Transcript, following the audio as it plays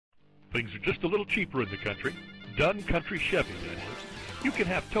Things are just a little cheaper in the country. Dunn Country Chevy, that is. You can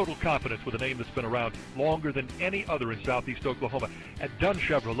have total confidence with a name that's been around longer than any other in Southeast Oklahoma. At Dunn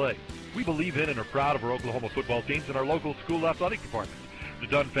Chevrolet, we believe in and are proud of our Oklahoma football teams and our local school athletic departments. The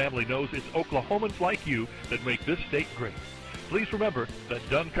Dunn family knows it's Oklahomans like you that make this state great. Please remember that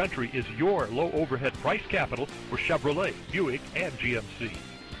Dunn Country is your low overhead price capital for Chevrolet, Buick, and GMC.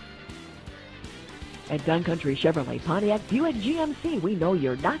 At Dunn Country Chevrolet, Pontiac, Buick, GMC, we know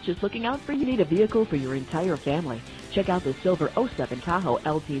you're not just looking out for you need a vehicle for your entire family. Check out the silver 07 Tahoe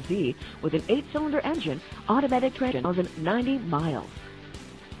LTZ with an 8-cylinder engine, automatic transmission, 90 miles.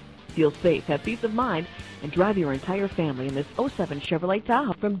 Feel safe, have peace of mind, and drive your entire family in this 07 Chevrolet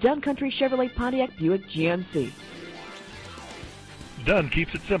Tahoe from Dunn Country Chevrolet, Pontiac, Buick, GMC. Dunn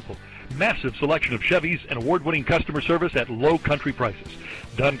keeps it simple. Massive selection of Chevys and award-winning customer service at low country prices.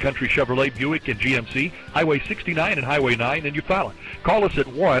 Dunn Country Chevrolet, Buick, and GMC, Highway 69 and Highway 9 in Eufaula. Call us at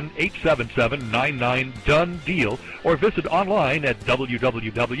 1-877-99-DUNN-DEAL or visit online at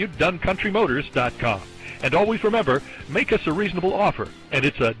www.duncountrymotors.com. And always remember, make us a reasonable offer, and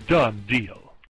it's a Dunn deal.